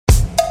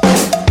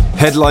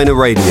Headliner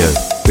Radio,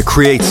 the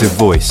creative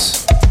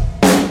voice.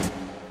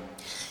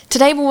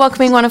 Today we're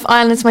welcoming one of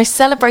Ireland's most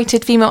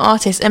celebrated female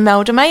artists,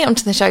 Imelda May,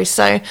 onto the show.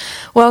 So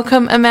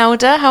welcome,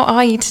 Imelda. How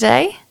are you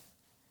today?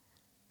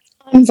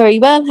 I'm very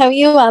well. How are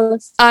you,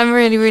 Alice? I'm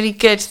really, really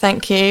good,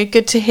 thank you.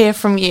 Good to hear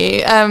from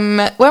you. Where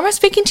am I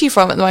speaking to you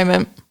from at the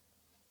moment?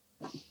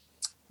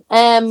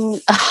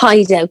 A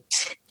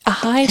hideout. A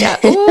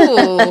hideout.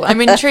 Ooh, I'm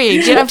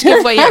intrigued. You don't have to give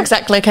away your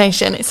exact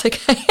location. It's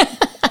okay.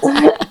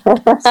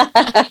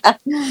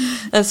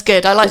 That's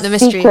good. I like the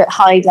mystery. Secret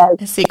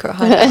hideout. A secret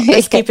hideout.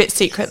 Let's keep it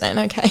secret then,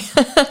 okay.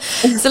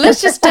 So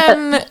let's just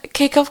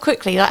kick off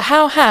quickly. Like,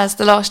 how has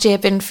the last year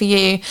been for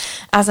you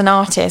as an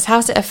artist?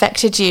 How's it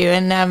affected you?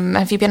 And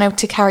have you been able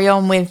to carry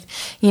on with,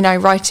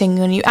 writing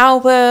a new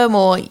album,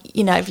 or,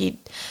 have you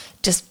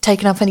just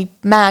taken up any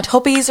mad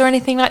hobbies or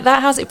anything like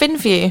that? How's it been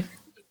for you?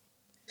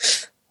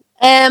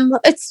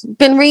 It's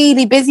been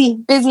really busy,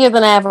 busier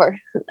than ever.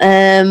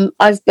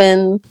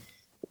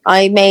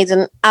 I made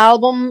an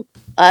album.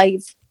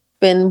 I've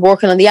been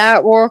working on the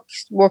artwork,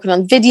 working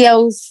on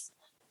videos,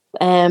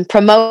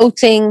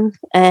 promoting,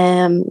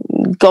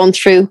 going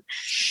through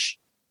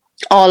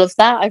all of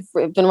that.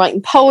 I've been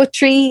writing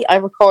poetry. I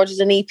recorded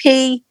an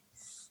EP.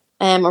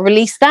 I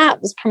released that,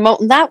 was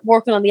promoting that,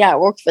 working on the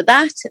artwork for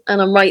that,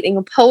 and I'm writing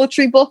a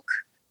poetry book.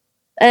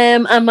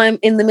 And I'm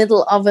in the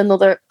middle of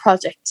another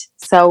project.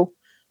 So,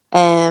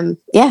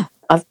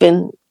 I've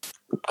been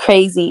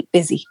crazy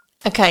busy.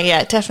 Okay, yeah,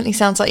 it definitely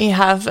sounds like you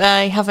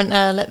haven't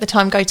let the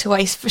time go to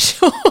waste for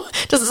sure.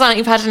 Doesn't sound like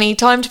you've had any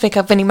time to pick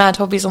up any mad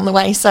hobbies on the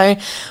way. So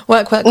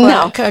work.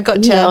 No.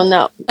 Gotcha.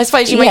 No. I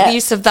suppose you make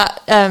use of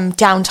that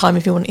downtime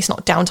if you want. It's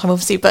not downtime,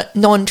 obviously, but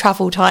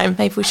non-travel time.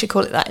 Maybe we should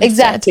call it that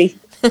instead.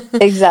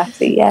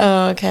 Exactly, yeah.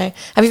 Oh, okay.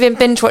 Have you been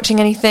binge watching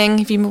anything?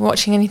 Have you been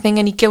watching anything?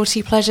 Any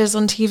guilty pleasures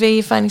on TV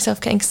you find yourself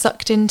getting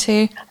sucked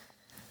into?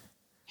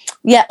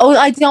 Yeah. Oh,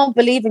 I don't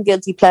believe in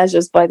guilty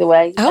pleasures, by the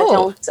way.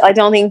 Oh. I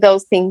don't think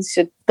those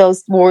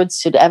words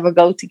should ever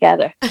go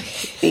together.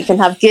 You can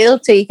have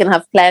guilt or you can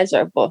have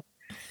pleasure, but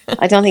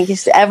I don't think you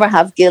should ever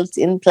have guilt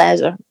in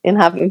pleasure, in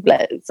having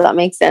pleasure. Does that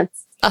make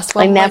sense? That's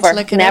one way to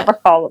look at never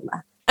it. call them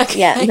that. Okay.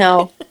 Yeah,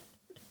 no.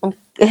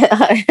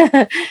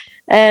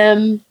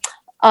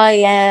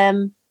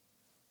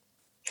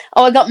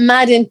 I got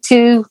mad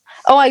into.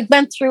 I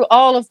went through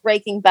all of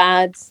Breaking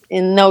Bad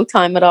in no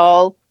time at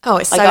all. Oh,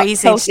 it's so I got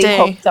easy totally to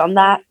do. hooked on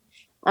that.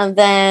 And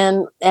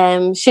then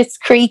Schitt's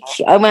Creek,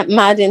 I went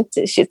mad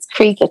into Schitt's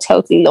Creek. I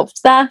totally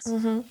loved that.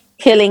 Mm-hmm.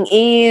 Killing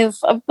Eve.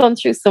 I've gone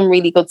through some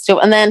really good stuff.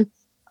 And then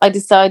I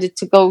decided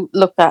to go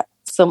look at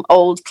some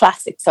old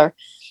classics or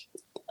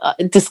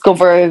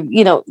discover,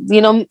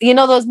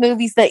 those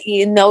movies that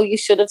you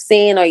should have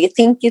seen or you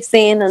think you've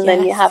seen, and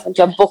then you haven't.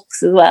 Your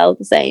books as well,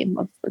 the same.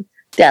 Of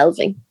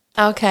delving.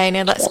 Okay,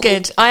 no, that's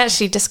good. I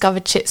actually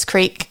discovered Schitt's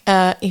Creek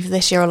either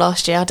this year or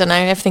last year. I don't know.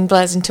 Everything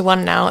blurs into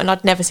one now, and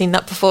I'd never seen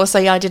that before. So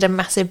yeah, I did a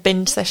massive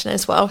binge session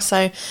as well.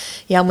 So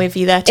yeah, I'm with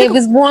you there too. It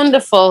was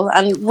wonderful.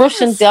 And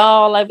Russian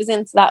Doll, I was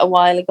into that a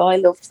while ago. I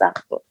loved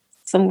that. But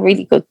some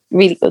really good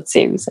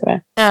series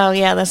around. Oh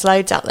yeah, there's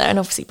loads out there, and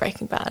obviously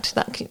Breaking Bad.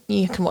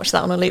 You can watch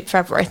that on a loop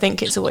forever. I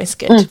think it's always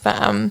good.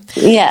 But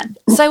yeah.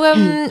 So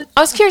I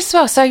was curious as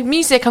well. So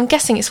music, I'm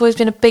guessing it's always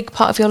been a big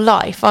part of your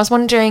life. I was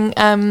wondering,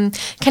 can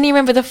you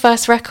remember the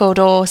first record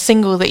or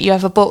single that you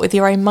ever bought with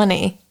your own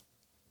money?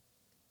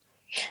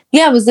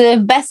 Yeah, it was the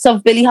Best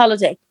of Billie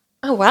Holiday.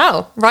 Oh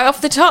wow! Right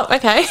off the top.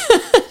 Okay,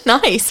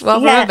 nice. Well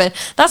remembered.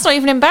 That's not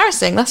even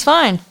embarrassing. That's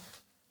fine.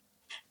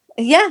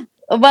 Yeah.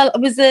 Well,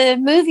 it was a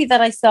movie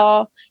that I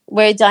saw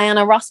where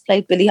Diana Ross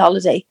played Billie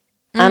Holiday,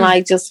 and I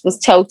just was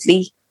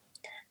totally,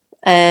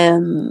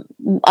 I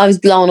was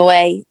blown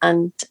away,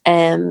 and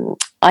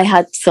I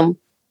had some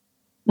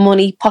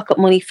pocket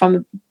money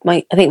from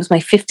I think it was my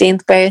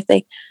 15th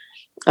birthday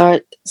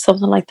or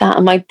something like that,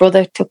 and my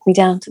brother took me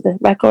down to the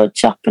record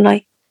shop, and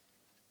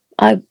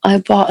I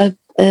bought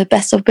a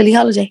Best of Billie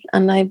Holiday,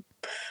 and I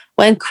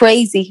went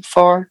crazy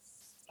for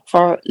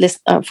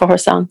her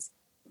songs.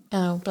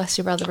 Oh, bless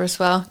your brother as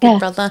well. Good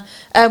brother.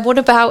 What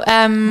about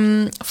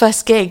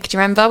first gig? Do you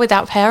remember,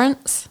 Without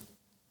Parents?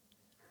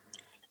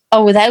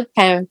 Oh, Without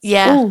Parents?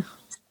 Yeah. Ooh.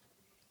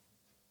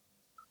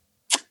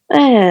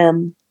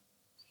 I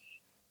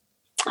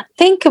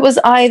think it was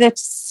either to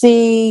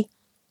see...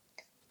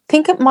 I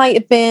think it might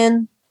have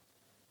been...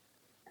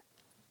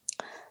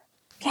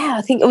 Yeah,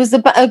 I think it was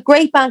a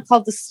great band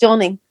called The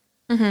Stunning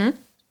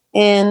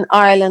in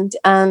Ireland.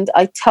 And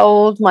I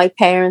told my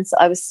parents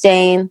I was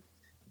staying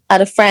at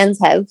a friend's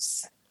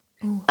house,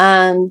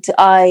 and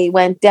I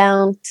went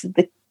down to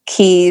the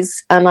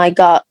Quays and I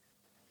got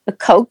a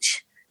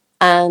coach,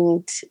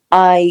 and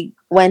I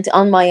went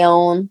on my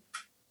own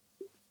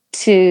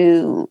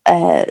to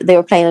they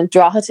were playing in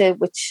Drogheda,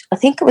 which I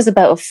think it was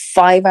about a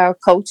 5-hour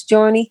coach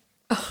journey.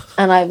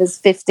 And I was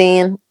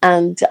 15,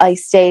 and I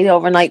stayed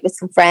overnight with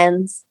some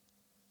friends,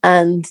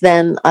 and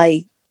then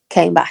I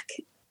came back.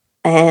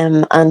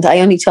 And I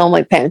only told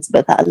my parents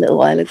about that a little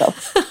while ago.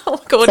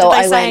 Oh God, so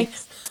what did they say?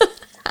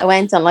 I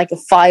went on like a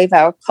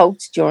 5-hour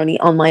coach journey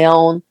on my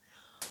own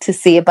to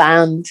see a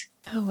band.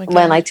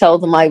 when I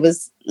told them I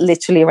was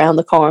literally around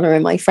the corner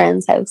in my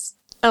friend's house.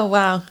 Oh,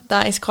 wow.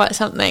 That is quite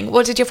something.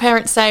 What did your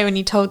parents say when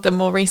you told them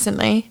more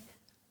recently?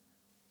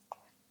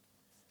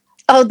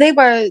 Oh, they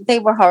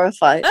were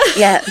horrified.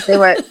 Yeah, they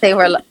were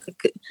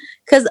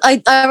because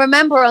I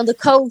remember on the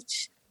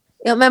coach,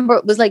 I remember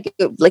it was like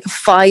a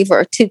 £5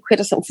 or £2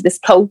 or something for this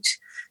coach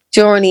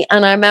journey,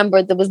 and I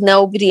remember there was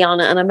nobody on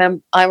it,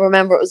 and I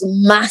remember it was a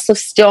massive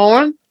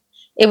storm.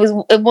 It was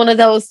one of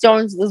those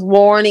storms. There was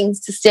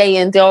warnings to stay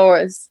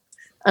indoors,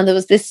 and there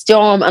was this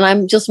storm, and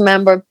I just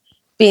remember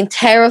being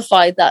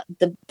terrified that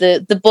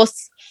the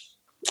bus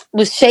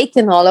was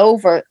shaking all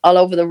over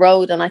the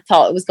road, and I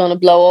thought it was going to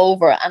blow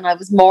over, and I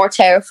was more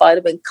terrified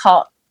of being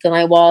caught than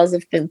I was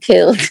of being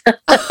killed.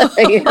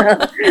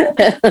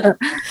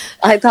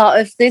 I thought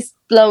if this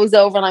blows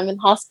over and I'm in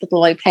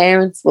hospital, my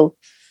parents will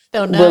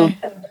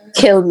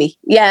kill me.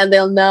 Yeah, and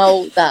they'll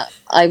know that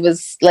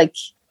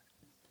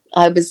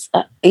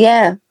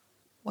yeah.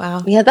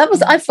 Wow. Yeah,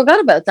 I forgot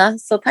about that.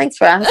 So thanks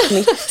for asking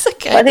me.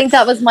 Okay. I think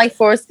that was my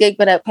first gig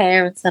without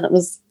parents, and it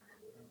was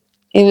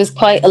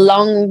quite a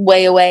long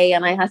way away,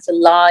 and I had to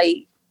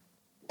lie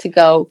to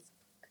go.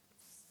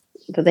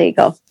 But there you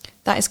go.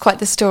 That is quite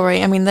the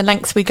story. I mean, the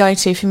lengths we go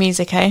to for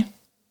music, eh?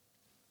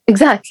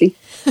 Exactly.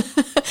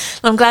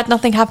 I'm glad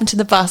nothing happened to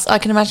the bus. I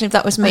can imagine if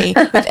that was me,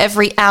 with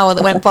every hour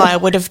that went by, I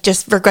would have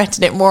just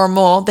regretted it more and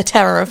more, the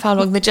terror of how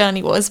long the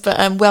journey was.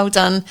 But well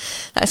done.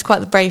 That is quite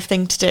the brave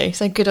thing to do.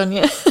 So good on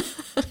you.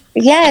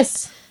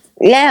 Yes.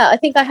 Yeah, I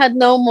think I had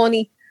no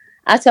money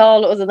at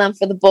all other than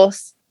for the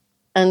bus.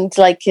 And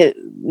I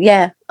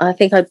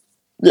think I'd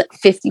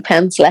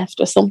 £50 left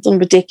or something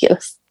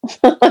ridiculous.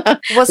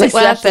 Was it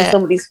worth it?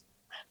 Somebody's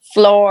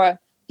floor.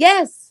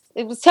 Yes,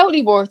 it was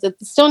totally worth it.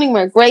 The Stunning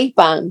were a great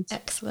band.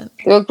 Excellent.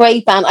 They were a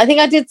great band. I think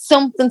I did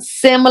something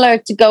similar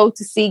to go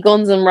to see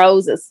Guns N'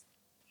 Roses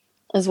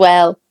as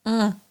well.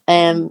 I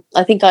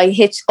think I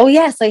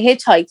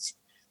hitchhiked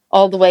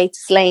all the way to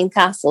Slane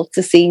Castle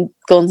to see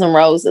Guns N'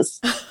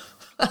 Roses.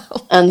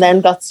 And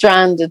then got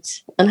stranded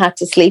and had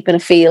to sleep in a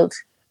field.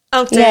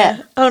 Oh dear.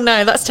 Yeah. Oh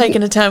no, that's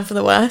taken a turn for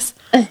the worse.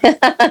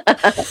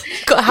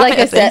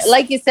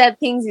 Like you said,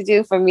 things you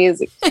do for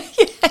music. Yeah,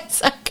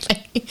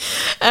 exactly.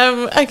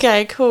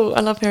 Okay, cool. I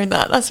love hearing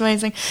that. That's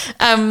amazing.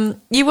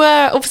 You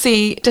were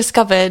obviously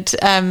discovered,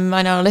 I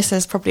know our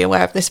listeners are probably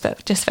aware of this,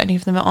 but just for any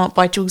of them that aren't,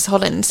 by Jools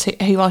Holland,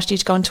 who asked you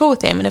to go on tour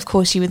with him. And of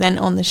course you were then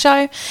on the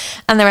show,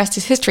 and the rest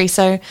is history.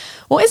 So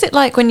what is it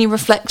like when you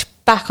reflect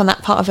back on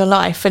that part of your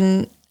life,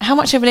 and how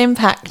much of an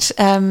impact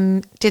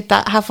did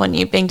that have on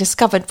you, being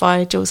discovered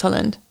by Jools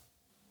Holland?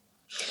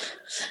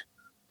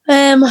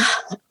 Well,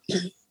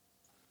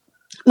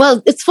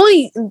 it's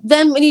funny.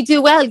 Then when you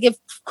do well, you have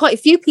quite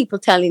a few people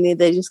telling you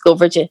they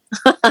discovered you.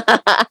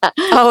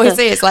 Oh, is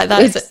it? It's like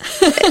that, is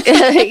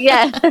it?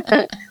 Yeah.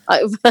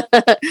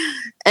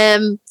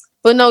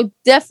 But no,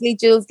 definitely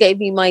Jools gave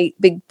me my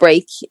big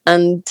break.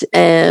 And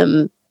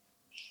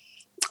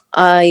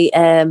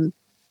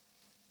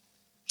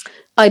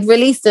I'd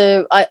released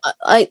there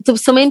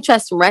was some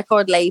interest from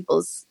record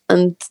labels,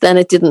 and then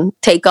it didn't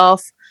take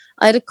off.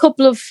 I had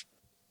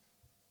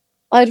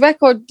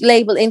record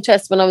label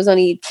interest when I was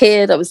only a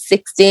kid. I was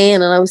 16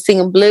 and I was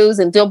singing blues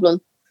in Dublin.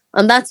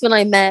 And that's when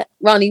I met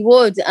Ronnie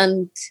Wood,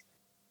 and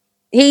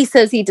he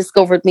says he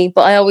discovered me,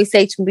 but I always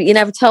say to him, but you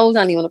never told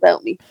anyone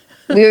about me.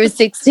 We were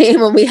 16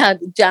 when we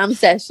had a jam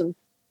session.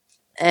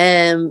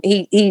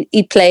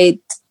 He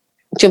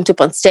jumped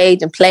up on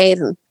stage and played,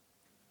 and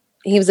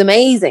he was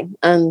amazing.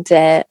 And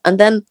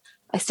then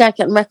I started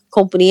getting record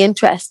company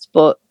interest,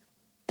 but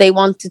they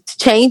wanted to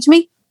change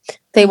me.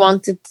 They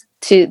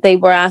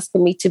were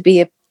asking me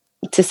to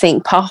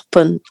sing pop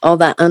and all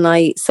that, and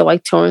I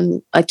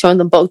turned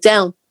them both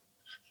down.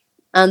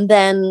 And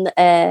then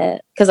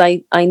because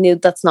I knew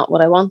that's not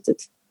what I wanted,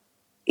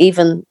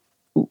 even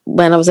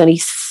when I was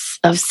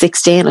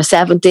 16 or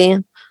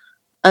 17.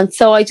 And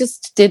so I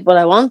just did what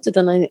I wanted,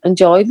 and I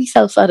enjoyed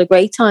myself. I had a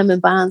great time in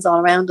bands all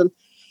around, and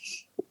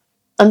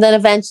then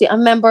eventually I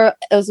remember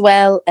as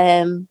well,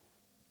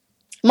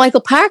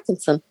 Michael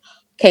Parkinson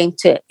came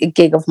to a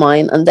gig of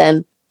mine, and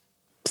then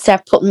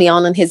started putting me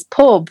on in his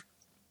pub,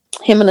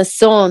 him and his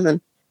son,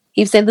 and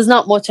he was saying, there's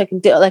not much I can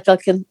do. Like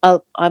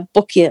I'll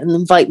book you and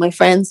invite my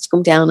friends to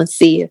come down and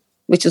see you,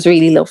 which was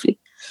really lovely.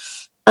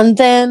 And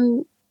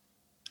then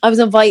I was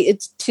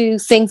invited to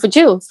sing for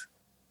Jools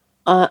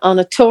on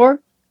a tour,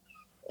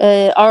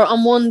 or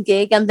on one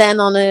gig, and then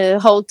on a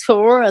whole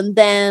tour. And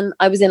then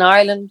I was in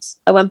Ireland.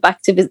 I went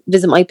back to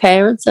visit my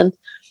parents, and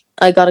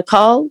I got a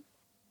call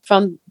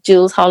from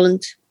Jools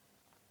Holland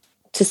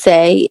to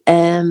say,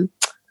 can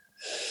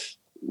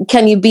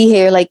you be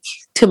here like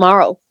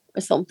tomorrow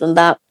or something?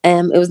 That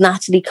it was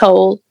Natalie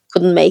Cole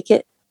couldn't make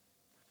it,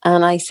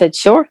 and I said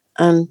sure,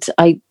 and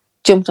I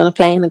jumped on a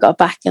plane and got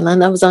back, and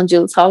then I was on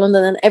Jools Holland,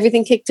 and then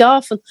everything kicked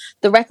off. And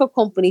the record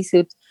companies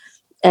who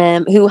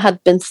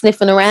had been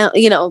sniffing around,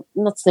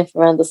 not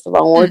sniffing around, that's the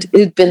wrong word,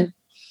 who'd been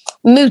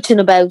mooching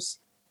about,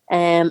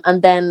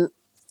 and then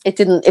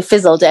it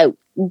fizzled out.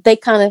 They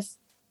kind of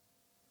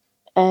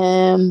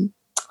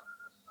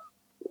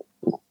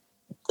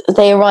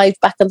they arrived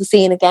back on the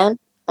scene again,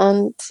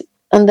 and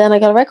then I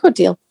got a record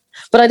deal.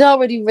 But I'd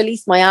already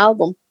released my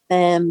album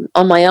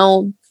on my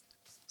own,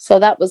 so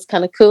that was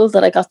kind of cool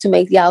that I got to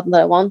make the album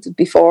that I wanted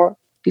before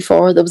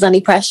there was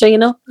any pressure, you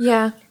know.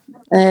 Yeah.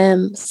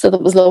 So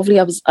that was lovely.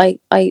 I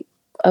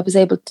was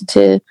able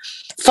to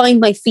find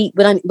my feet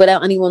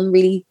without anyone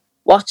really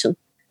watching,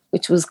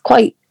 which was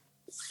quite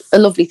a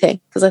lovely thing,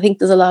 because I think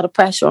there's a lot of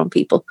pressure on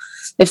people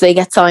if they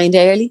get signed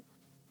early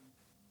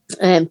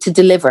to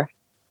deliver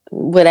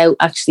without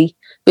actually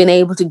being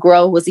able to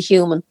grow as a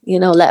human, you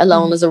know, let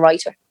alone as a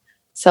writer.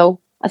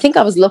 So I think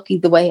I was lucky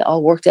the way it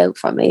all worked out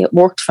for me. It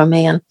worked for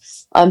me, and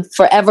I'm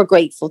forever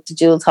grateful to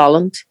Jools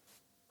Holland.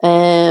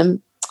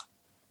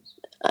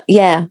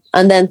 Yeah,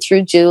 and then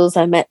through Jools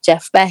I met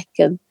Jeff Beck,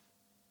 and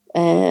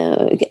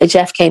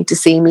Jeff came to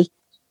see me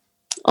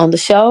on the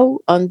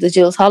show, on the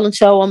Jools Holland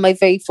show, on my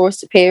very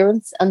first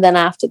appearance, and then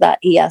after that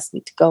he asked me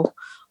to go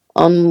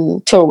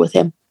on tour with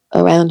him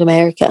around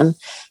America, and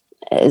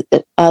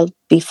I'll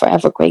be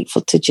forever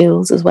grateful to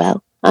Jools as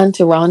well, and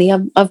to Ronnie.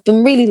 I've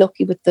been really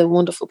lucky with the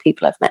wonderful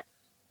people I've met.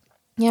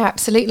 Yeah,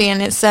 absolutely.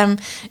 And it's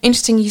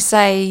interesting you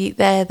say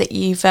there that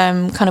you've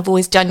kind of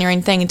always done your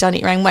own thing and done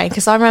it your own way.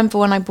 Because I remember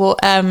when I bought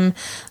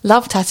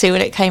Love Tattoo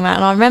when it came out,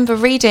 and I remember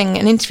reading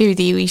an interview with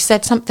you. You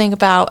said something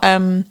about,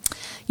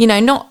 you know,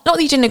 not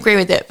that you didn't agree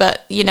with it,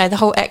 but, you know, the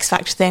whole X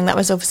Factor thing, that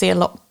was obviously a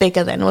lot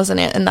bigger then, wasn't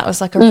it? And that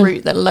was like a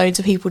route that loads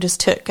of people just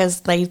took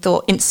as they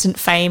thought instant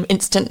fame,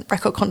 instant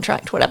record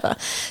contract, whatever.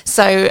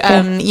 So,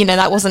 you know,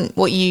 that wasn't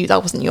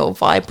your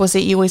vibe, was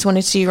it? You always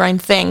wanted to do your own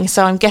thing.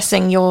 So I'm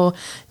guessing you're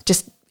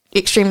just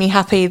extremely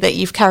happy that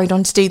you've carried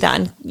on to do that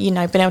and, you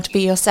know, been able to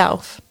be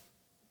yourself.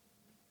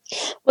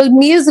 Well,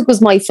 music was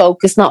my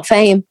focus, not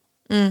fame,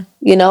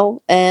 you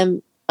know,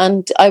 and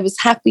I was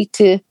happy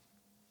to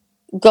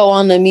go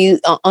on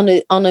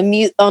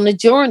a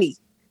journey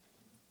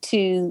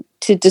to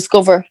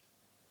discover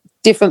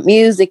different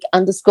music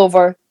and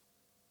discover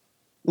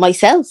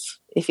myself,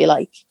 if you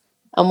like,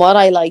 and what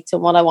I liked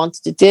and what I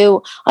wanted to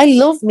do. I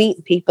love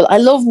meeting people. I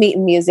love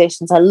meeting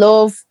musicians. I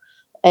love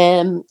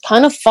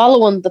kind of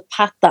following the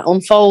path that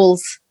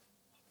unfolds,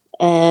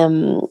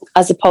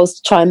 as opposed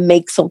to try and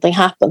make something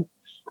happen.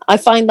 I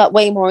find that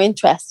way more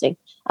interesting.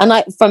 And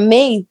for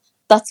me,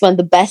 that's when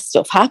the best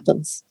stuff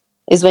happens,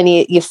 is when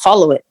you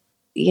follow it,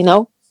 you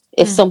know.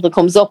 If something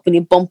comes up and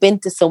you bump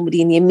into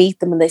somebody and you meet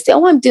them and they say,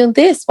 oh, I'm doing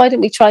this, why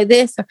don't we try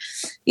this? Or,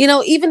 you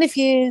know,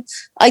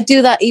 I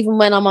do that even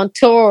when I'm on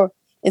tour.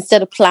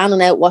 Instead of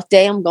planning out what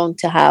day I'm going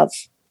to have,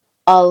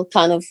 I'll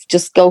kind of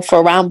just go for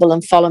a ramble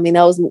and follow my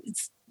nose. And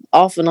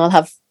often I'll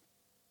have,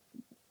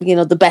 you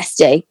know, the best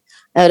day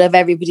out of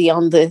everybody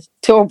on the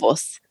tour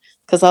bus,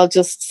 because I'll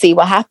just see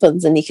what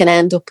happens, and you can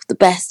end up with the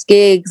best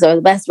gigs or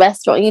the best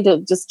restaurant. You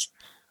know, just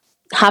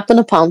happen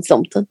upon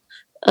something.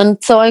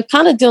 And so I've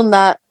kind of done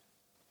that,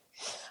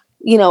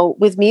 you know,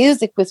 with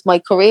music, with my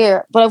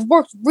career. But I've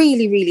worked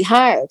really, really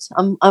hard.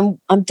 I'm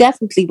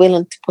definitely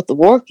willing to put the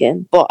work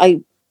in, but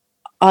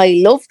I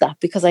love that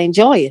because I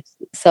enjoy it.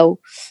 So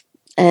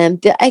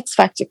the X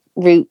Factor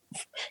route,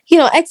 you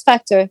know, X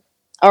Factor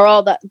or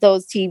all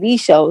those TV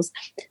shows,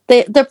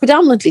 they're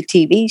predominantly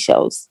TV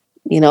shows,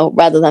 you know,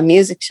 rather than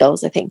music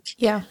shows, I think.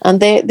 Yeah. And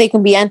they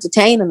can be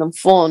entertaining and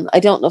fun. I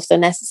don't know if they're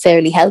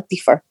necessarily healthy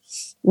for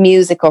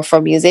music or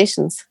for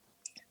musicians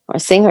or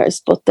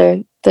singers, but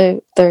they're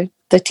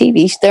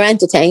TV, they're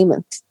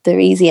entertainment. They're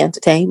easy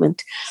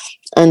entertainment.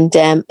 And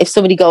if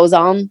somebody goes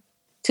on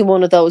to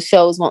one of those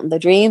shows wanting their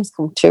dreams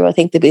come true, I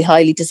think they'd be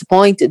highly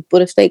disappointed.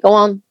 But if they go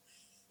on,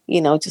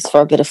 you know, just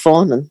for a bit of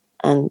fun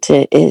and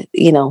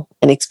you know,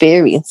 an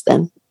experience,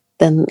 then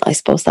I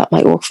suppose that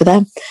might work for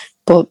them.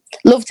 But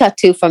Love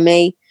Tattoo for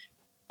me,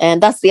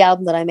 and that's the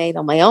album that I made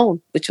on my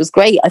own, which was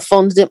great. I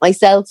funded it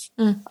myself.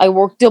 I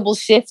worked double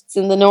shifts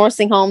in the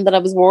nursing home that I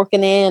was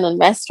working in and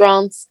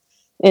restaurants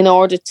in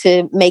order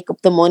to make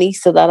up the money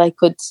so that I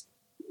could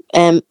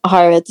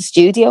hire at the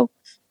studio.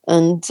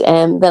 And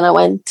then I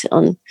went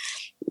on,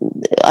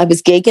 I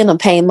was gigging and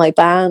paying my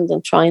band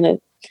and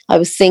I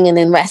was singing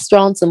in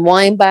restaurants and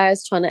wine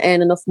bars, trying to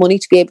earn enough money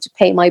to be able to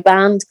pay my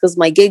band, because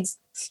my gigs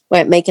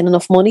weren't making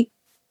enough money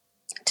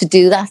to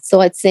do that.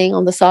 So I'd sing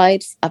on the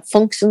side at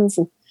functions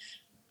and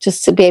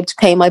just to be able to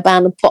pay my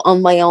band and put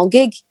on my own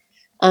gig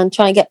and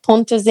try and get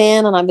punters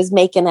in. And I was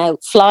making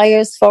out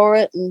flyers for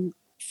it and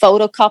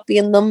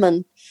photocopying them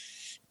and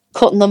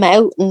cutting them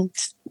out and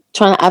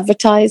trying to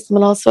advertise them.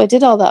 And also I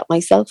did all that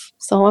myself.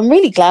 So I'm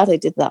really glad I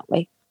did that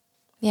way.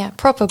 Yeah,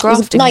 proper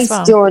grafting. It was a nice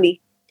as well.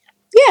 journey.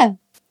 Yeah.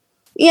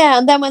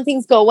 And then when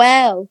things go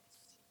well,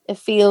 it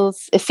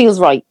feels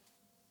right.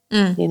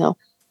 You know.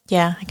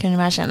 Yeah, I can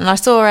imagine. And I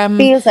saw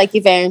feels like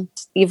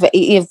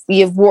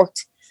you've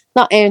worked,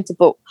 not earned it,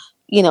 but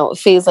you know, it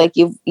feels like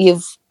you've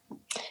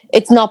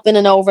it's not been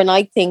an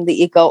overnight thing that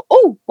you go,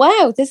 oh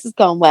wow, this has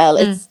gone well.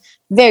 It's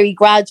very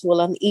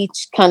gradual, and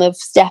each kind of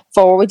step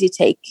forward you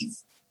take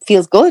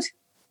feels good.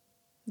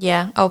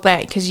 Yeah, I'll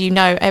bet, because you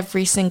know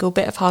every single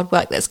bit of hard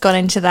work that's gone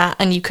into that,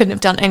 and you couldn't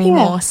have done any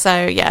more.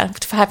 So yeah,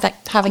 to have that,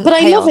 having. But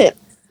I love it.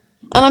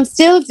 And I'm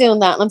still doing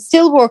that. And I'm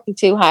still working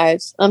too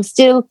hard. I'm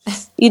still,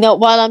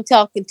 while I'm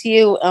talking to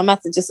you, I'm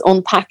at the just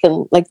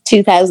unpacking like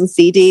 2,000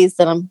 CDs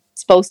that I'm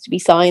supposed to be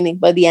signing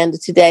by the end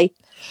of today,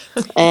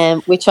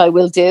 which I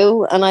will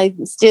do. And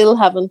I'm still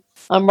trying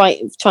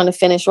to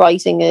finish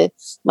writing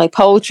my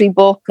poetry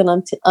book, and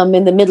I'm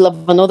in the middle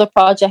of another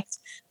project.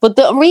 But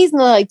the reason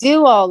that I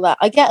do all that,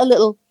 I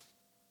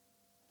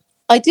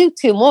do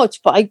too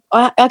much, but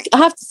I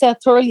have to say I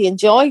thoroughly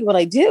enjoy what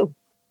I do.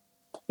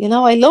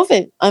 I love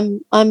it.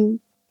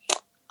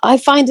 I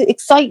find it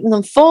exciting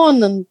and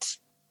fun, and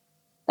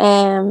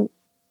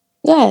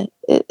I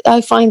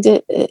find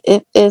it.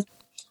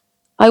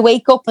 I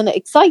wake up and it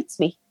excites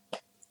me,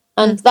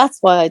 and that's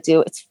why I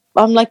do it.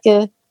 I'm like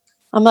a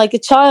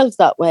child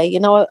that way.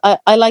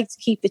 I like to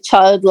keep a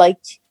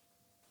childlike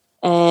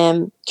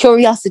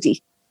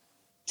curiosity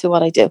to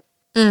what I do.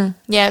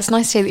 Yeah, it's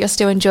nice to hear that you're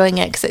still enjoying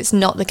it, because it's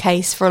not the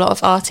case for a lot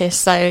of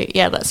artists. So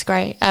yeah, that's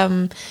great.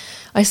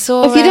 I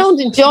saw. If you don't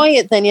enjoy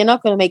it, then you're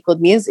not going to make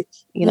good music.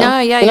 No,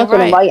 yeah, you're not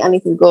going to write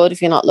anything good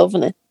if you're not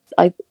loving it.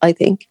 I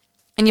think.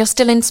 And you're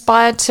still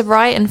inspired to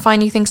write and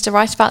find new things to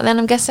write about. Then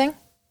I'm guessing.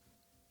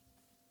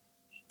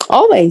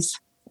 Always.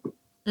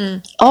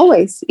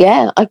 Always,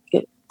 yeah.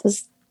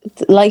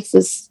 Life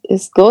is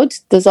good.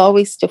 There's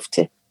always stuff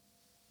to.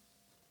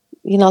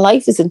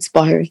 Life is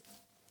inspiring.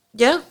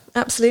 Yeah,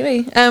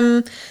 absolutely.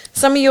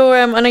 Some of your,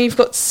 I know you've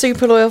got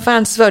super loyal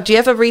fans as well. Do you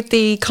ever read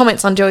the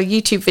comments on your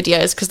YouTube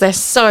videos? Because they're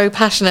so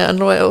passionate and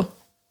loyal.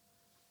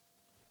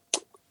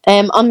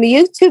 On my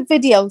YouTube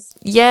videos?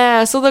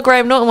 Yeah, I saw the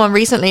Graham Norton one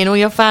recently, and all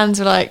your fans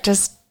were like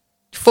just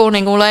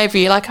fawning all over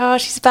you, like, oh,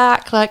 she's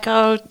back, like,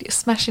 oh, you're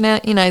smashing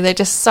it. They're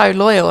just so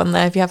loyal on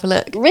there if you have a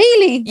look.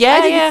 Really? Yeah,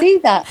 I didn't see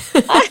that.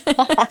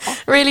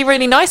 Really,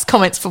 really nice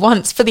comments for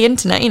once, for the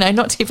internet,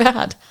 not too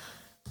bad.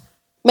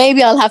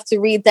 Maybe I'll have to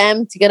read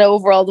them to get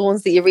over all the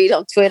ones that you read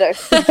on Twitter.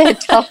 They're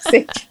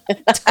toxic.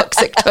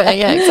 Toxic Twitter,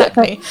 yeah,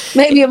 exactly.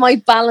 Maybe I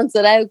might balance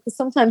it out, because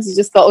sometimes you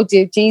just go, oh,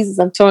 dear Jesus,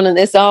 I'm turning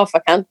this off. I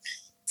can't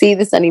see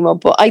this anymore.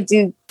 But I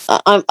do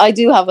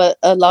have a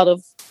lot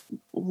of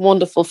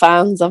wonderful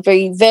fans. I'm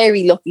very,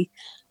 very lucky.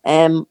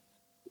 I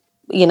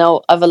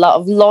have a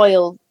lot of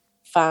loyal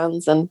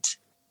fans and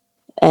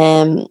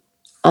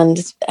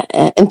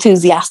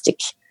enthusiastic.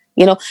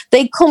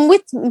 They come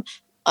with me.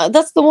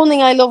 That's the one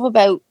thing I love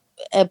about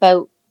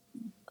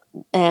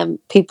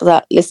people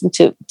that listen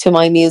to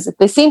my music.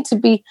 They seem to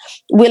be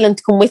willing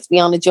to come with me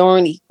on a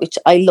journey, which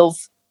I love.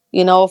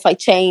 If I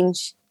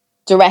change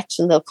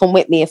direction, they'll come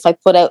with me. If I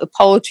put out a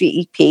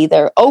poetry EP,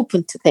 they're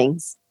open to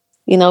things.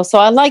 So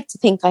I like to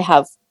think I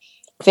have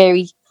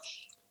very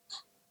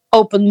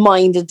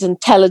open-minded,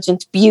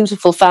 intelligent,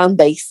 beautiful fan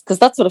base, because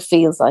that's what it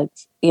feels like.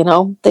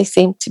 They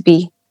seem to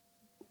be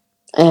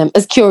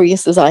as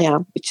curious as I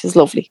am, which is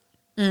lovely.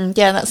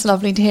 Yeah, that's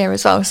lovely to hear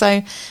as well.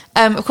 So,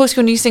 of course,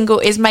 your new single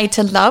is Made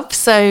to Love.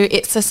 So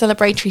it's a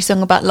celebratory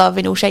song about love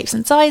in all shapes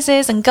and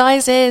sizes and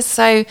guises.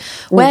 So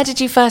where did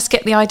you first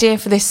get the idea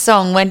for this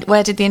song?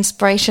 Where did the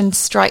inspiration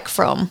strike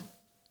from?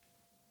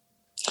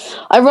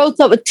 I wrote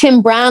that with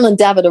Tim Brown and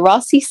David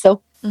Rossi.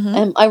 So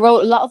I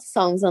wrote a lot of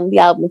songs on the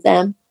album with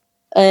them.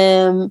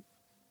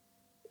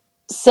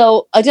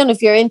 So I don't know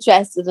if you're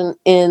interested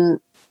in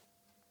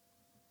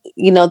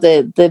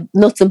the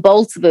nuts and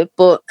bolts of it,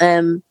 but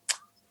on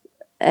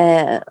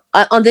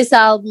this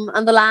album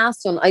and the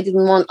last one, I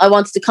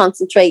wanted to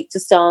concentrate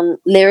just on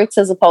lyrics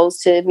as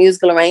opposed to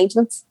musical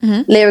arrangements,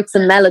 lyrics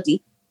and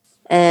melody,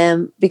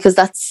 because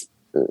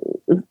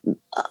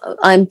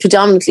I'm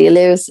predominantly a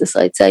lyricist,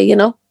 I'd say,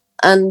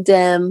 and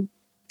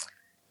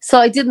so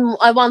I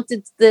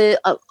wanted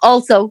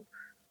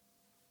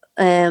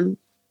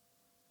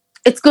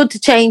it's good to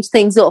change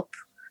things up.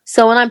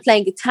 So when I'm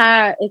playing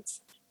guitar, it's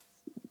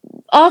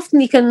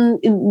often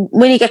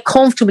when you get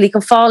comfortable, you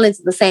can fall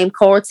into the same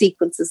chord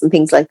sequences and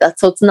things like that.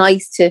 So it's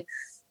nice to,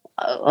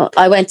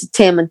 I went to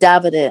Tim and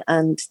David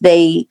and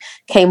they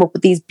came up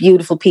with these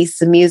beautiful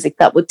pieces of music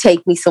that would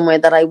take me somewhere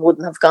that I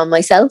wouldn't have gone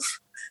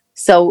myself.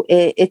 So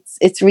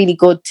it's really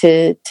good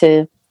to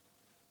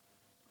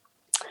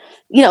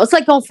it's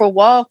like going for a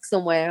walk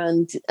somewhere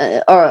and,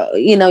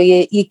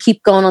 you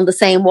keep going on the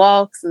same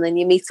walks and then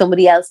you meet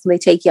somebody else and they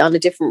take you on a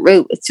different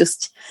route. It's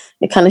just,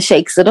 it kind of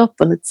shakes it up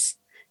and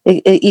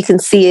you can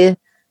see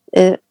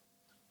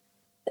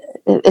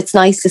it's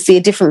nice to see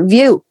a different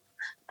view.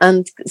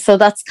 And so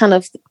that's kind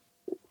of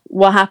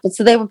what happened.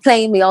 So they were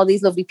playing me all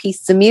these lovely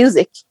pieces of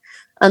music.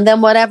 And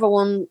then whatever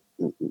one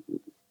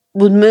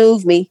would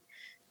move me,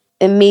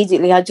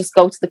 immediately I'd just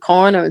go to the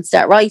corner and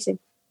start writing.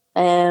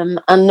 And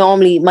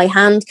normally my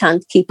hand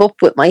can't keep up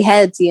with my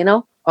head,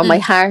 or my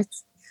heart.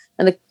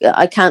 And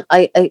I can't,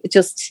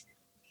 it's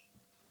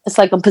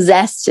like I'm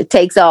possessed. It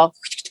takes off,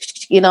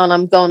 and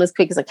I'm going as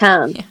quick as I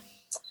can. Yeah.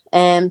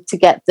 To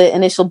get the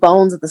initial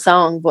bones of the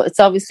song. But it's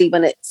obviously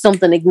when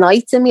something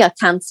ignites in me, I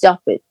can't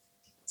stop it.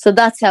 So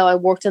that's how I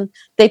worked. And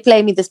they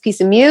played me this piece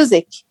of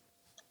music.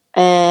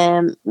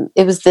 It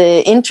was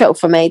the intro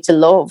for Made to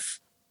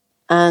Love.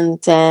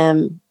 And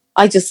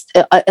I just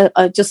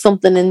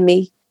something in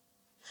me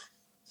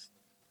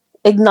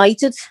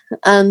ignited,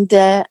 and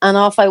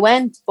off I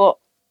went. But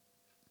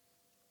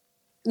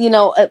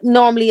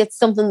normally it's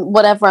something,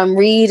 whatever I'm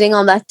reading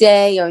on that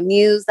day, or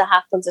news that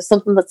happens, or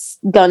something that's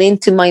gone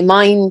into my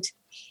mind.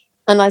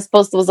 And I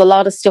suppose there was a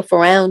lot of stuff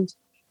around.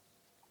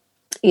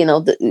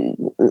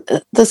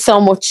 There's so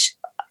much.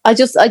 I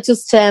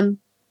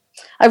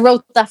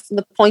wrote that from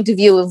the point of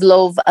view of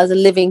love as a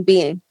living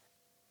being,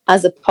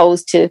 as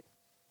opposed to,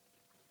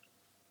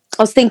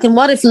 I was thinking,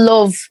 what if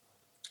love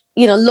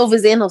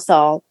is in us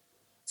all?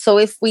 So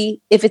if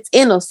it's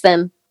in us,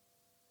 then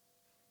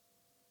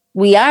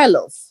we are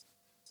love,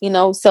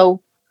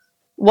 so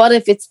what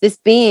if it's this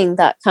being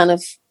that kind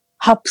of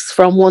hops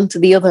from one to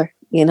the other,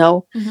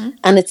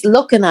 and it's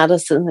looking at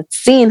us and it's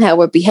seeing how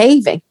we're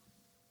behaving.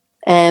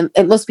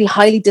 It must be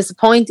highly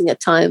disappointing at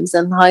times,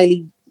 and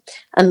highly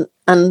and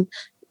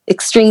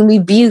extremely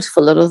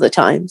beautiful at other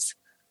times.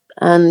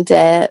 And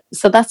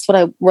so that's what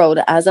I wrote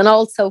it as. And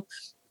also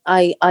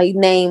I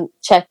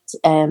name-checked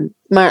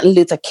Martin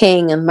Luther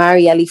King and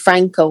Marielle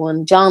Franco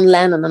and John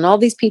Lennon and all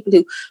these people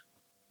who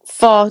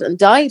fought and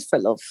died for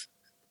love.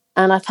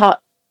 And I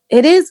thought,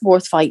 it is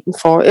worth fighting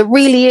for. It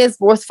really is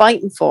worth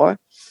fighting for.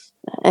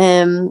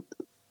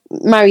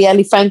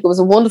 Marielle Franco was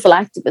a wonderful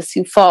activist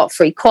who fought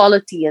for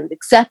equality and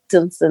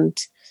acceptance,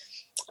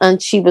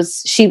 and she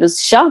was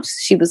shot.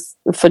 She was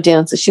for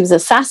doing so. She was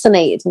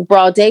assassinated in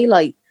broad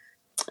daylight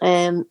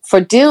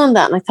for doing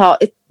that. And I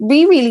thought,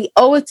 we really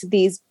owe it to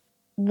these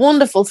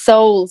wonderful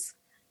souls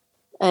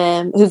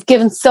who've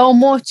given so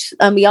much,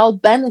 and we all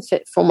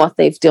benefit from what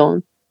they've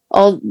done.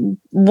 All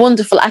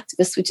wonderful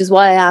activists, which is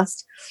why I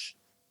asked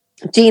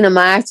Gina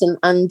Martin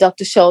and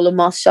Dr. Shola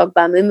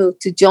Mos-Shogbamimu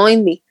to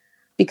join me,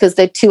 because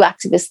they're two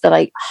activists that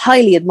I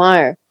highly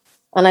admire.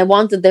 And I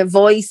wanted their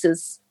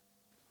voices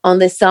on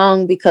this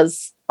song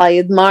because I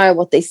admire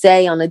what they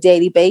say on a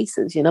daily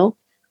basis,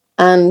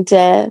 And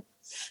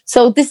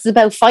so this is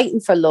about fighting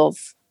for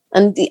love.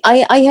 And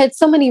I had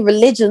so many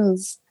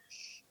religions,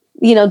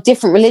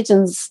 different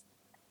religions.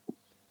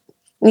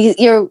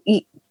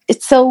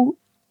 It's so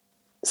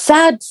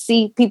sad to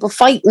see people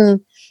fighting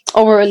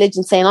over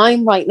religion, saying,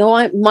 I'm right,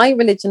 no, my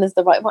religion is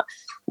the right one.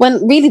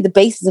 When really the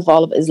basis of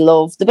all of it is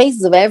love. The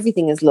basis of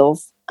everything is love.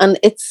 And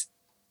it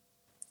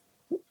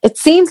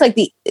seems like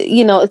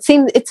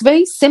it's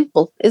very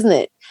simple, isn't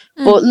it?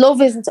 But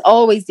love isn't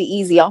always the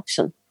easy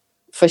option,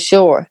 for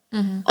sure.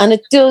 Mm-hmm. And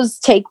it does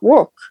take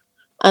work.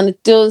 And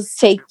it does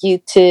take you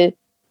to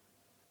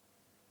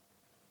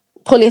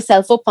pull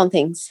yourself up on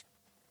things.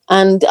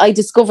 And I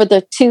discovered there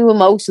are two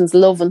emotions,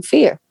 love and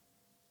fear.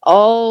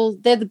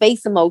 They're the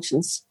base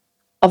emotions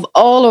of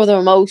all other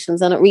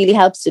emotions. And it really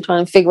helps to try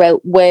and figure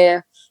out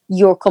where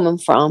you're coming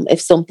from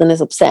if something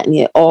is upsetting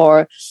you,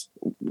 or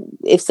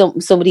if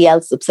somebody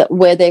else is upset,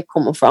 where they're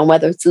coming from,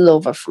 whether it's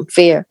love or from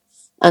fear.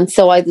 And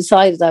so I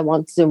decided I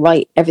wanted to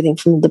write everything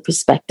from the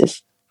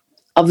perspective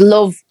of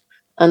love.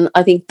 And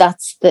I think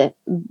that's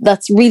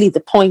really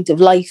the point of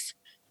life.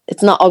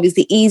 It's not always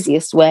the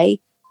easiest way,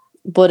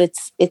 but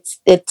it's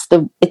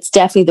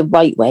definitely the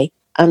right way.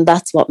 And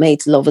that's what Made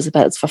to Love is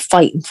about. It's for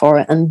fighting for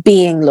it and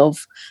being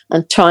love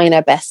and trying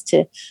our best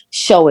to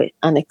show it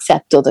and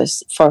accept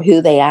others for who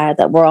they are,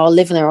 that we're all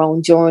living our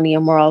own journey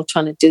and we're all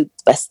trying to do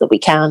the best that we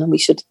can, and we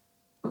should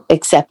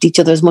accept each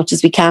other as much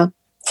as we can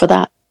for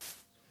that.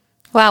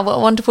 Wow, what a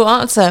wonderful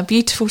answer.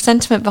 Beautiful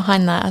sentiment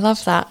behind that. I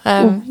love that.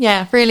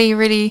 Yeah, really,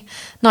 really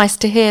nice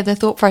to hear the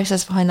thought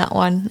process behind that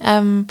one.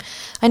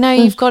 I know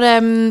you've got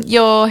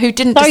your Who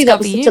Didn't Sorry, Discover that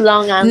was You. such a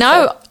long answer.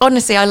 No,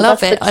 honestly, I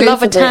love it. I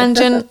love a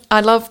tangent.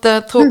 I love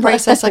the thought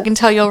process. I can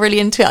tell you're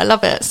really into it. I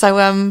love it. So,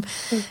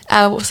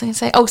 what was I going to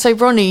say? Oh, so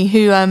Ronnie,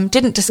 who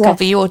didn't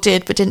discover you, or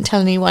did, but didn't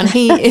tell anyone,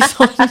 he's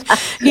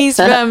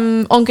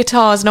on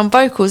guitars and on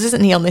vocals,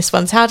 isn't he, on this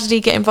one? So how did he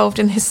get involved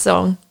in his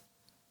song?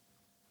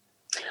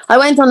 I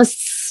went on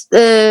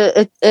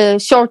a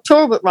short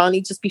tour with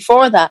Ronnie just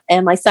before that.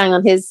 I sang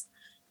on his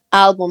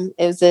album.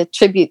 It was a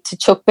tribute to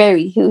Chuck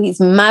Berry, who he's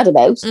mad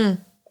about.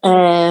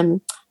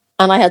 And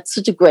I had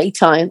such a great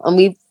time. And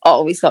we've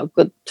always got a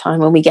good time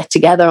when we get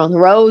together on the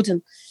road.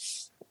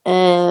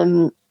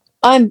 And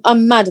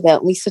I'm mad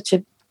about him. He's such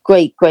a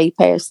great, great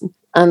person.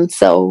 And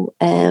so,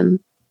 I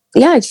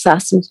just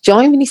asked him to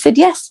join me, and he said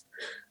yes.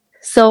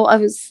 So I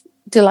was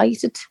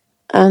delighted.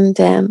 And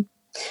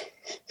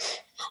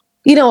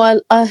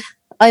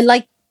I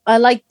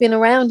like being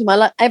around him. I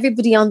like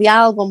everybody on the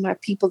album are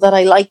people that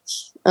I like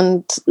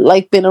and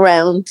like being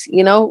around.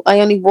 I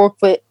only work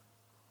with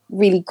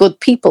really good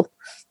people,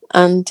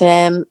 and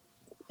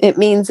it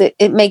means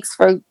it makes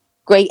for a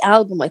great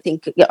album, I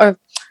think, or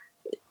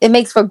it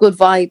makes for a good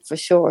vibe for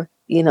sure.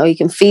 You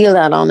can feel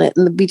that on it,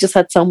 and we just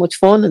had so much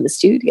fun in the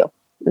studio.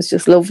 It was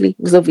just lovely. It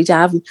was lovely to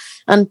have him,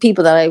 and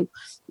people that I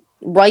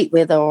write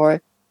with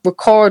or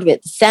record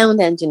with, the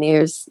sound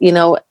engineers.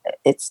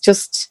 It's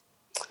just.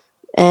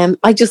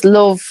 I just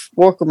love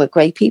working with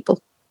great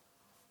people.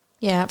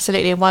 Yeah,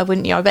 absolutely. And why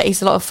wouldn't you? I bet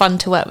he's a lot of fun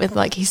to work with,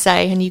 like you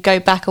say, and you go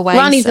back away.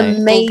 Ronnie's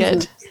amazing.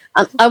 Good.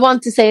 And I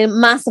want to say a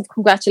massive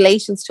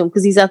congratulations to him,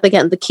 because he's after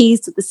getting the keys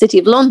to the City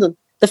of London.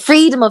 the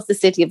freedom of the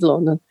City of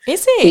London.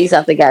 Is he? He's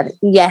at the Garden.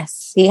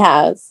 Yes, he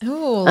has.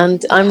 Ooh,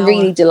 and I'm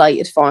really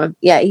delighted for him.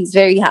 Yeah, he's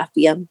very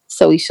happy, and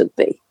so he should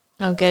be.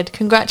 Oh, good.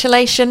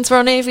 Congratulations,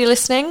 Ronnie, if you're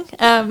listening.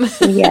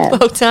 Yeah.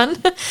 Well done.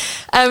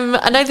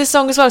 I know this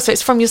song as well. So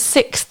it's from your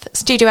 6th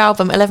studio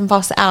album, 11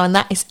 Past the Hour, and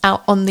that is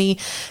out on the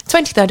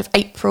 23rd of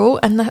April,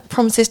 and that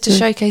promises to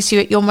showcase you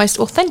at your most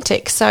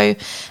authentic. So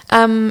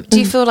do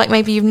you feel like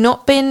maybe you've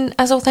not been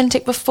as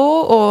authentic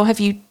before, or have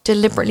you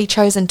deliberately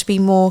chosen to be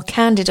more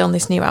candid on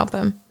this new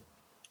album?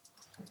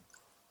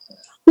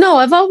 No,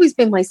 I've always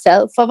been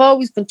myself. I've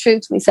always been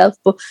true to myself.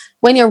 But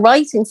when you're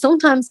writing,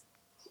 sometimes...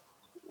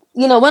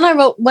 You know, when I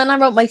wrote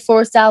my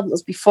first album, it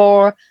was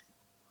before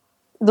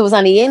there was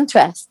any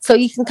interest. So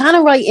you can kind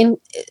of write in.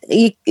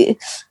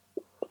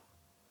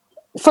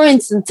 For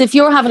instance, if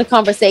you're having a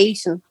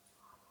conversation,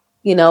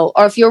 you know,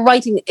 or if you're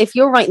writing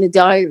a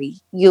diary,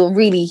 you'll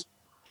really,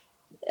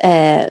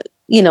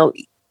 you know,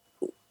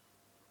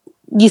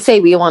 you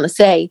say what you want to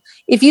say.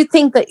 If you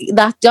think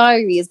that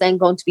diary is then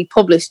going to be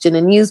published in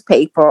a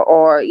newspaper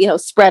or, you know,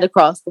 spread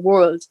across the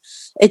world,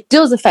 it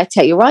does affect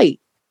how you write.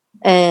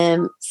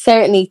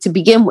 Certainly to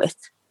begin with,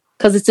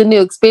 because it's a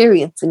new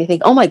experience, and you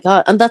think, oh my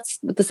God. And that's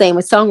the same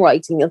with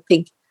songwriting. You'll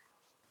think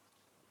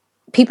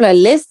people are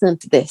listening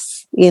to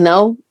this, you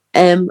know,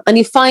 and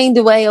you find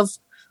a way of,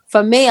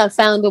 for me, I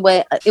found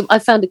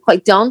it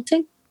quite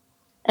daunting.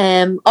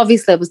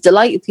 Obviously I was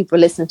delighted people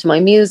were listening to my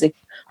music,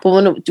 but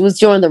when it was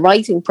during the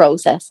writing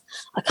process,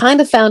 I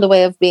kind of found a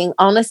way of being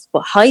honest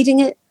but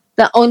hiding it,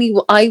 that only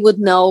I would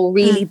know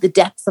really the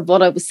depths of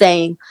what I was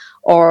saying.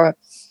 Or,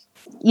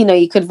 you know,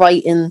 you could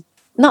write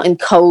not in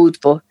code,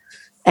 but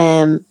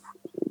you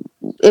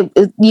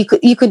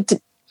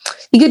could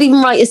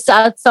even write a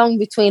sad song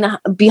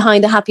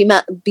behind a happy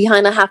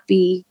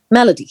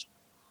melody,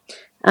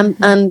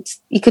 and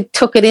you could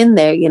tuck it in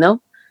there, you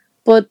know.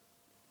 But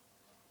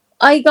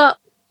I got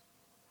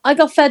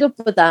fed up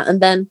with that, and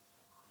then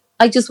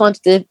I just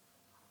wanted to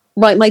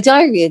write my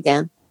diary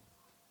again,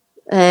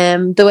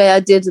 the way I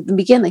did at the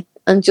beginning,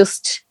 and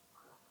just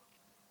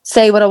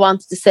say what I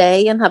wanted to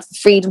say and have the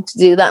freedom to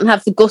do that and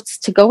have the guts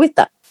to go with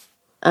that.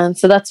 And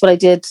so that's what I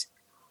did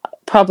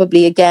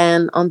probably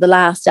again on the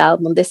last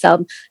album, on this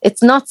album.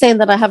 It's not saying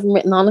that I haven't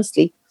written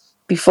honestly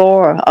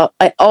before.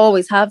 I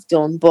always have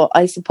done, but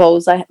I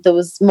suppose I don't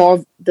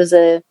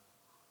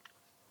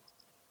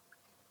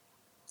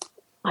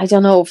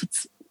know if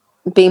it's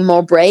being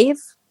more brave,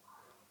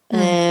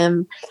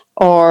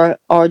 or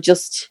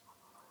just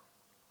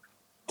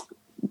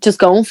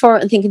going for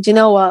it and thinking, do you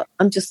know what,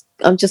 I'm just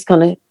going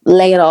to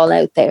lay it all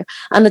out there.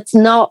 And it's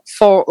not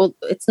for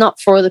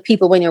the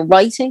people when you're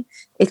writing.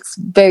 It's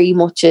very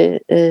much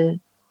it's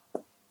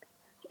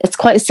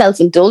quite a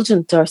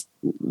self-indulgent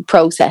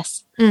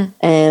process,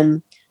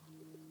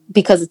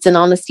 because it's an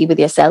honesty with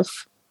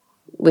yourself,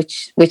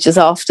 which is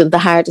often the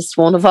hardest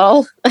one of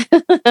all.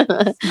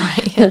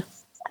 Right, yeah.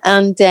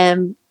 And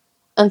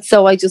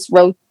so I just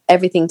wrote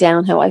everything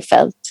down how I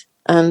felt,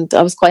 and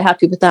I was quite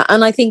happy with that.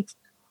 And I think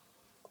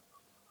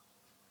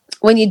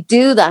when you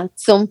do that,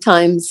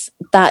 sometimes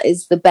that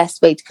is the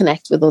best way to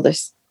connect with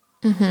others.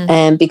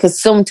 Because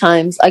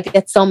sometimes I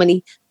get so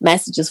many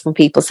messages from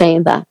people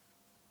saying that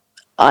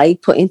I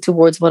put into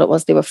words what it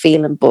was they were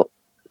feeling, but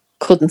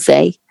couldn't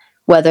say,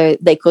 whether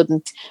they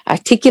couldn't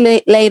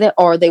articulate it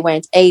or they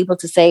weren't able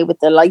to say with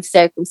their life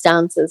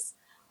circumstances.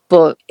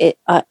 But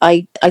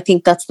I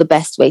think that's the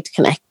best way to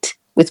connect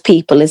with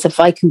people, is if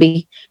I can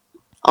be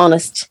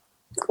honest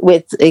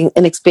with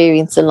an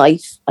experience in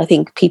life. I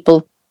think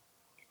people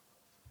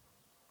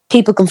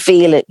can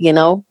feel it, you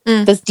know.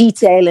 There's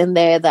detail in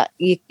there that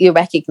you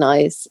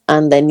recognize,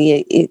 and then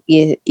you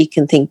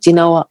can think, do you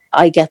know what,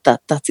 I get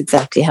that. That's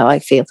exactly how I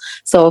feel.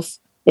 So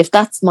if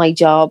that's my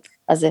job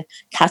as a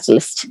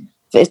catalyst,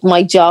 if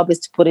my job is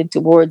to put into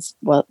words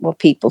what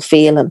people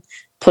feel and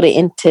put it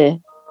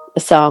into a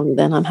song,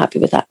 then I'm happy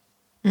with that.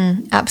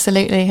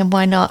 Absolutely, and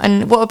why not?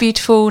 And what a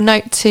beautiful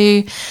note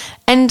to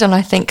end on,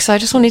 I think. So I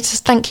just wanted to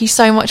thank you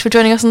so much for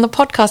joining us on the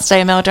podcast today,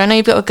 Imelda. I know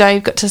you've got to go,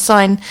 you've got to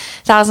sign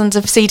thousands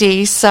of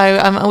CDs, so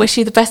I wish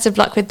you the best of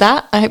luck with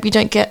that. I hope you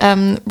don't get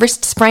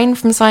wrist sprain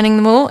from signing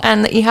them all,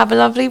 and that you have a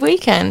lovely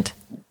weekend.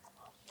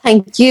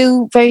 Thank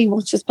you very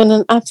much. It's been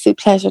an absolute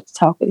pleasure to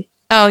talk with you.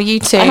 Oh, you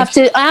too. I have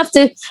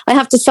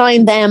to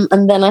sign them,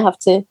 and then I have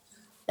to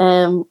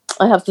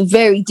I have the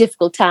very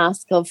difficult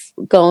task of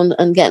going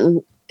and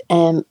getting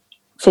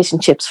fish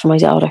and chips for my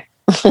daughter.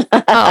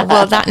 Oh,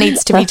 well, that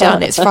needs to be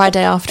done. It's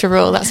Friday after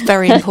all. That's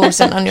very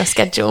important on your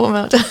schedule,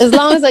 Imelda. As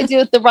long as I do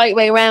it the right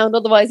way around,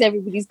 otherwise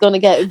everybody's going to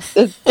get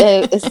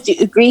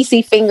a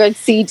greasy fingered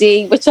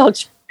CD, which I'll...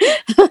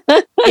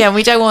 Yeah,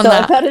 we don't want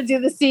that. I better do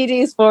the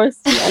CDs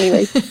first.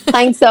 Anyway,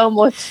 thanks so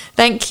much.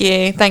 Thank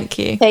you.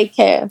 Take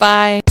care.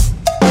 Bye.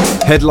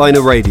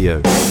 Headliner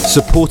Radio,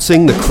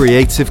 supporting the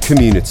creative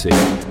community.